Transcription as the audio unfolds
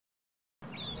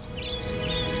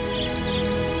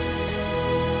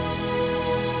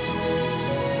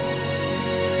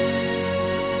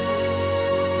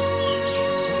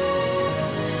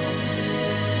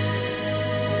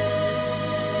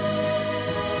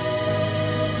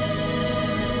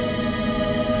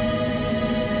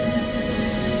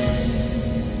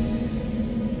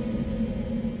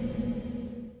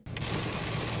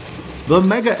The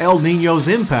mega El Niño's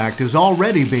impact is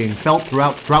already being felt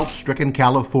throughout drought-stricken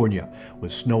California,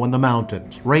 with snow in the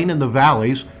mountains, rain in the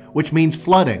valleys, which means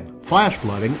flooding, flash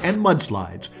flooding, and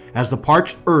mudslides, as the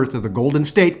parched earth of the Golden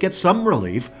State gets some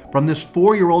relief from this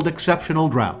 4-year-old exceptional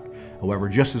drought. However,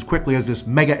 just as quickly as this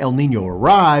mega El Nino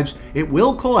arrives, it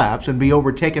will collapse and be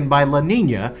overtaken by La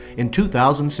Nina in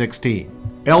 2016.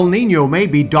 El Nino may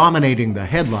be dominating the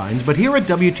headlines, but here at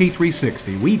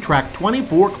WT360 we track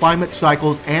 24 climate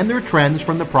cycles and their trends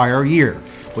from the prior year,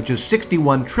 which is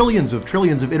 61 trillions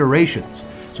of iterations.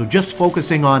 So just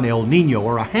focusing on El Nino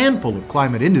or a handful of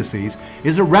climate indices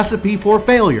is a recipe for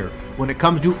failure when it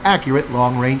comes to accurate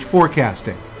long-range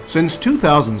forecasting. Since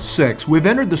 2006, we've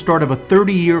entered the start of a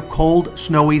 30-year cold,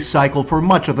 snowy cycle for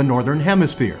much of the northern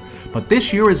hemisphere, but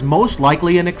this year is most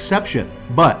likely an exception.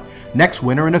 But next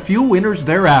winter and a few winters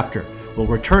thereafter will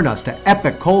return us to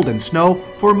epic cold and snow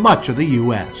for much of the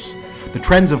U.S. The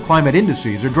trends of climate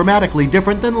indices are dramatically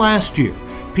different than last year.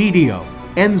 PDO,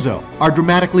 ENSO are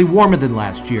dramatically warmer than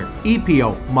last year,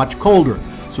 EPO much colder,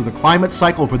 so the climate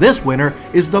cycle for this winter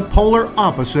is the polar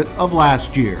opposite of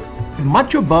last year.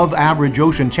 Much above average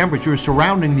ocean temperatures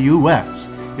surrounding the U.S.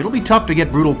 It'll be tough to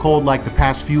get brutal cold like the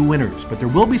past few winters, but there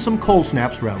will be some cold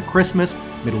snaps around Christmas,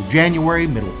 middle January,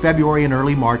 middle February, and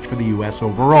early March for the U.S.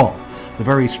 overall. The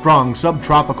very strong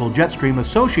subtropical jet stream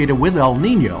associated with El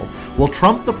Nino will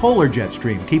trump the polar jet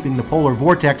stream, keeping the polar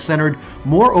vortex centered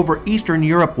more over Eastern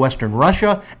Europe, Western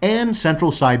Russia, and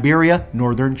Central Siberia,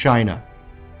 Northern China.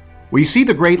 We see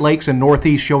the Great Lakes and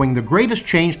Northeast showing the greatest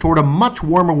change toward a much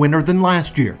warmer winter than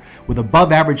last year, with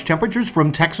above average temperatures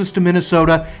from Texas to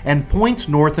Minnesota and points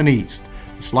north and east.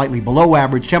 The slightly below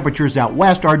average temperatures out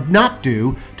west are not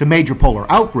due to major polar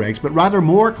outbreaks, but rather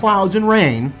more clouds and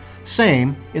rain,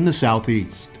 same in the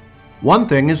southeast. One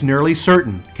thing is nearly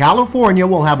certain: California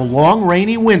will have a long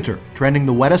rainy winter, trending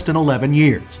the wettest in 11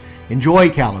 years. Enjoy,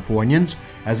 Californians,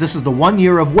 as this is the 1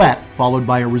 year of wet, followed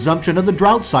by a resumption of the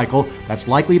drought cycle that's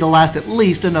likely to last at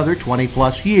least another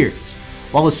 20+ years.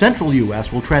 While the central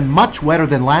U.S. will trend much wetter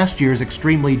than last year's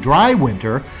extremely dry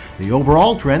winter, the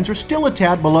overall trends are still a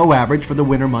tad below average for the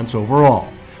winter months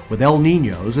overall. With El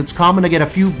Ninos, it's common to get a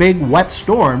few big wet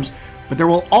storms, but there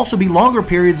will also be longer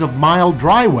periods of mild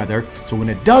dry weather, so when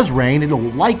it does rain, it'll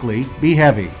likely be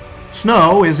heavy.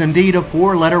 Snow is indeed a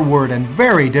 4-letter word and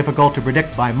very difficult to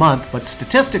predict by month, but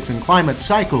statistics and climate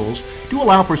cycles do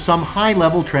allow for some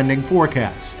high-level trending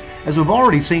forecasts. As we've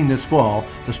already seen this fall,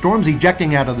 the storms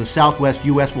ejecting out of the southwest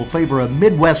U.S. will favor a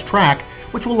Midwest track,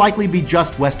 which will likely be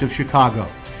just west of Chicago.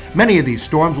 Many of these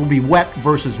storms will be wet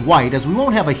versus white, as we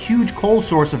won't have a huge cold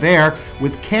source of air,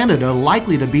 with Canada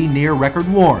likely to be near record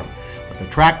warm. The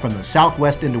track from the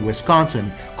southwest into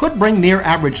Wisconsin could bring near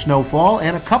average snowfall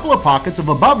and a couple of pockets of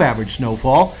above average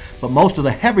snowfall, but most of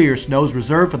the heavier snow is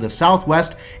reserved for the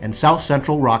southwest and south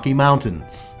central Rocky Mountains.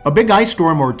 A big ice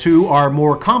storm or two are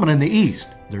more common in the east.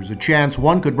 There's a chance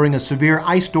one could bring a severe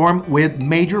ice storm with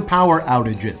major power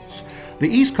outages. The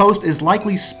East Coast is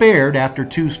likely spared after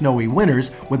 2 snowy winters,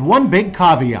 with one big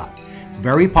caveat.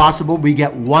 Very possible we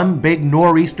get one big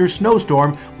nor'easter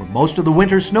snowstorm where most of the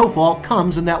winter's snowfall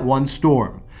comes in that one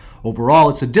storm.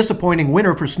 Overall, it's a disappointing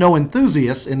winter for snow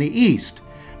enthusiasts in the east.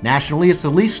 Nationally, it's the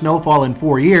least snowfall in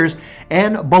 4 years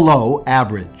and below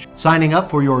average. Signing up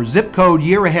for your zip code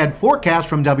year-ahead forecast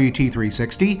from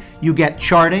WT360, you get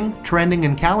charting, trending,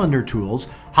 and calendar tools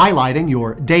highlighting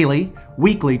your daily,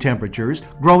 weekly temperatures,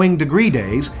 growing degree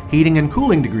days, heating and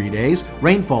cooling degree days,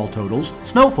 rainfall totals,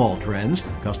 snowfall trends,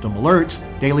 custom alerts,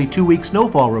 daily 2-week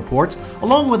snowfall reports,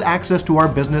 along with access to our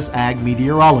business ag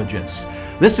meteorologists.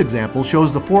 This example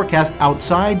shows the forecast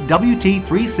outside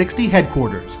WT360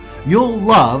 headquarters. You'll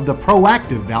love the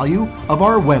proactive value of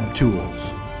our web tools.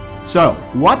 So,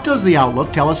 what does the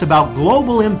outlook tell us about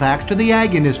global impacts to the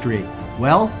ag industry?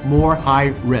 Well, more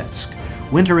high risk.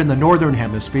 Winter in the northern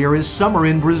hemisphere is summer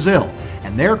in Brazil,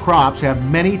 and their crops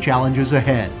have many challenges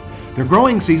ahead. Their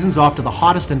growing season's off to the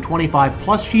hottest in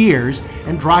 25+ years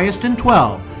and driest in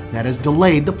 12. That has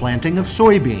delayed the planting of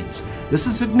soybeans. This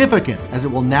is significant, as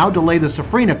it will now delay the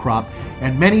safrinha crop,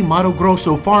 and many Mato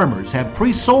Grosso farmers have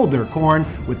pre-sold their corn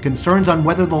with concerns on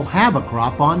whether they'll have a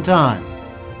crop on time.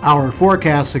 Our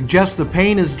forecast suggests the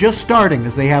pain is just starting,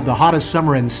 as they have the hottest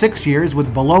summer in 6 years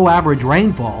with below average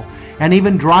rainfall, and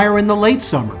even drier in the late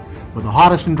summer, with the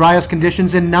hottest and driest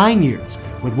conditions in 9 years,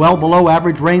 with well below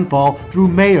average rainfall through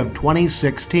May of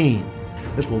 2016.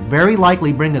 This will very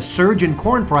likely bring a surge in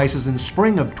corn prices in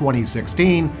spring of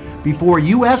 2016 before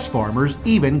U.S. farmers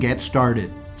even get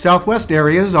started. Southwest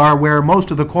areas are where most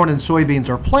of the corn and soybeans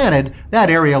are planted. That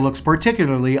area looks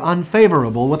particularly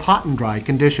unfavorable with hot and dry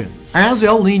conditions. As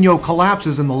El Nino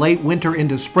collapses in the late winter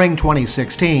into spring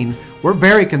 2016, we're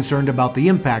very concerned about the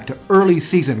impact to early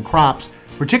season crops,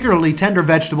 particularly tender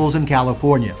vegetables in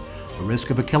California. The risk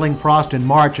of a killing frost in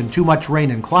March and too much rain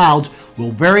and clouds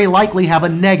will very likely have a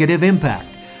negative impact.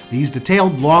 These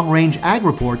detailed long-range ag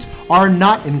reports are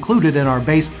not included in our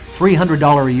base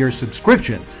 $300 a year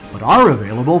subscription, but are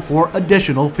available for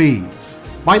additional fees.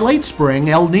 By late spring,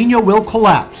 El Nino will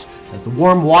collapse, as the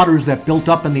warm waters that built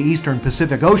up in the eastern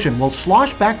Pacific Ocean will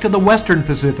slosh back to the western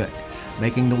Pacific,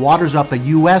 making the waters off the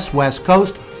U.S. west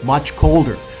coast much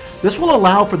colder. This will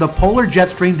allow for the polar jet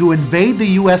stream to invade the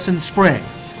U.S. in spring,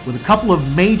 with a couple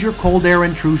of major cold air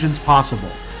intrusions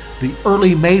possible. The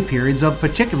early May period's of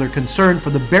particular concern for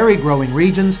the berry-growing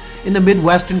regions in the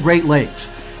Midwest and Great Lakes,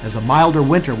 as a milder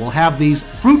winter will have these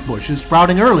fruit bushes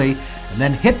sprouting early and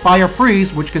then hit by a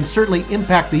freeze, which can certainly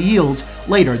impact the yields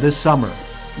later this summer.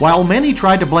 While many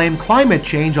tried to blame climate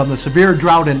change on the severe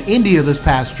drought in India this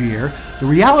past year, the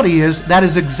reality is that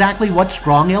is exactly what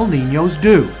strong El Niños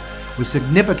do. With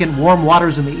significant warm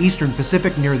waters in the eastern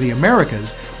Pacific near the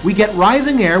Americas, we get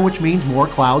rising air, which means more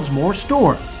clouds, more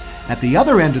storms. At the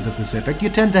other end of the Pacific, you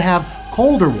tend to have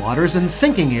colder waters and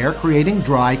sinking air, creating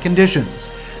dry conditions.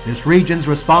 This region's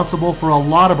responsible for a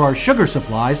lot of our sugar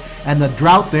supplies, and the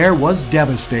drought there was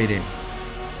devastating.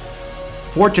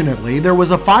 Fortunately, there was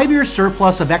a 5-year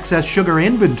surplus of excess sugar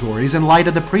inventories in light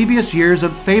of the previous years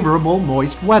of favorable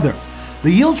moist weather. The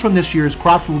yields from this year's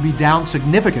crops will be down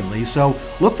significantly, so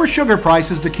look for sugar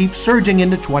prices to keep surging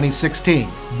into 2016.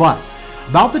 But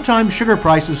about the time sugar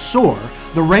prices soar,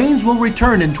 the rains will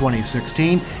return in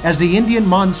 2016, as the Indian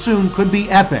monsoon could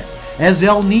be epic, as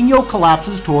El Nino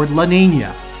collapses toward La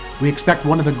Nina. We expect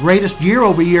one of the greatest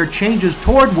year-over-year changes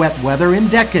toward wet weather in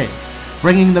decades,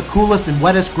 bringing the coolest and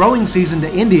wettest growing season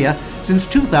to India since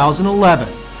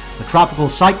 2011. The tropical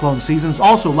cyclone season is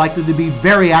also likely to be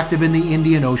very active in the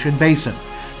Indian Ocean basin.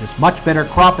 This much better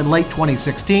crop in late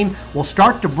 2016 will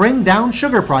start to bring down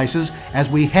sugar prices as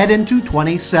we head into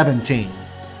 2017.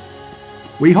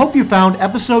 We hope you found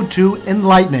Episode 2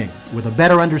 enlightening, with a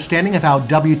better understanding of how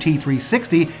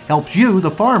WT360 helps you,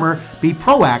 the farmer, be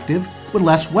proactive with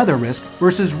less weather risk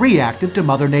versus reactive to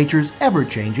Mother Nature's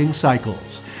ever-changing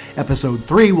cycles. Episode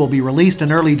 3 will be released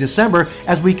in early December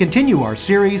as we continue our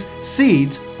series,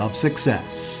 Seeds of Success.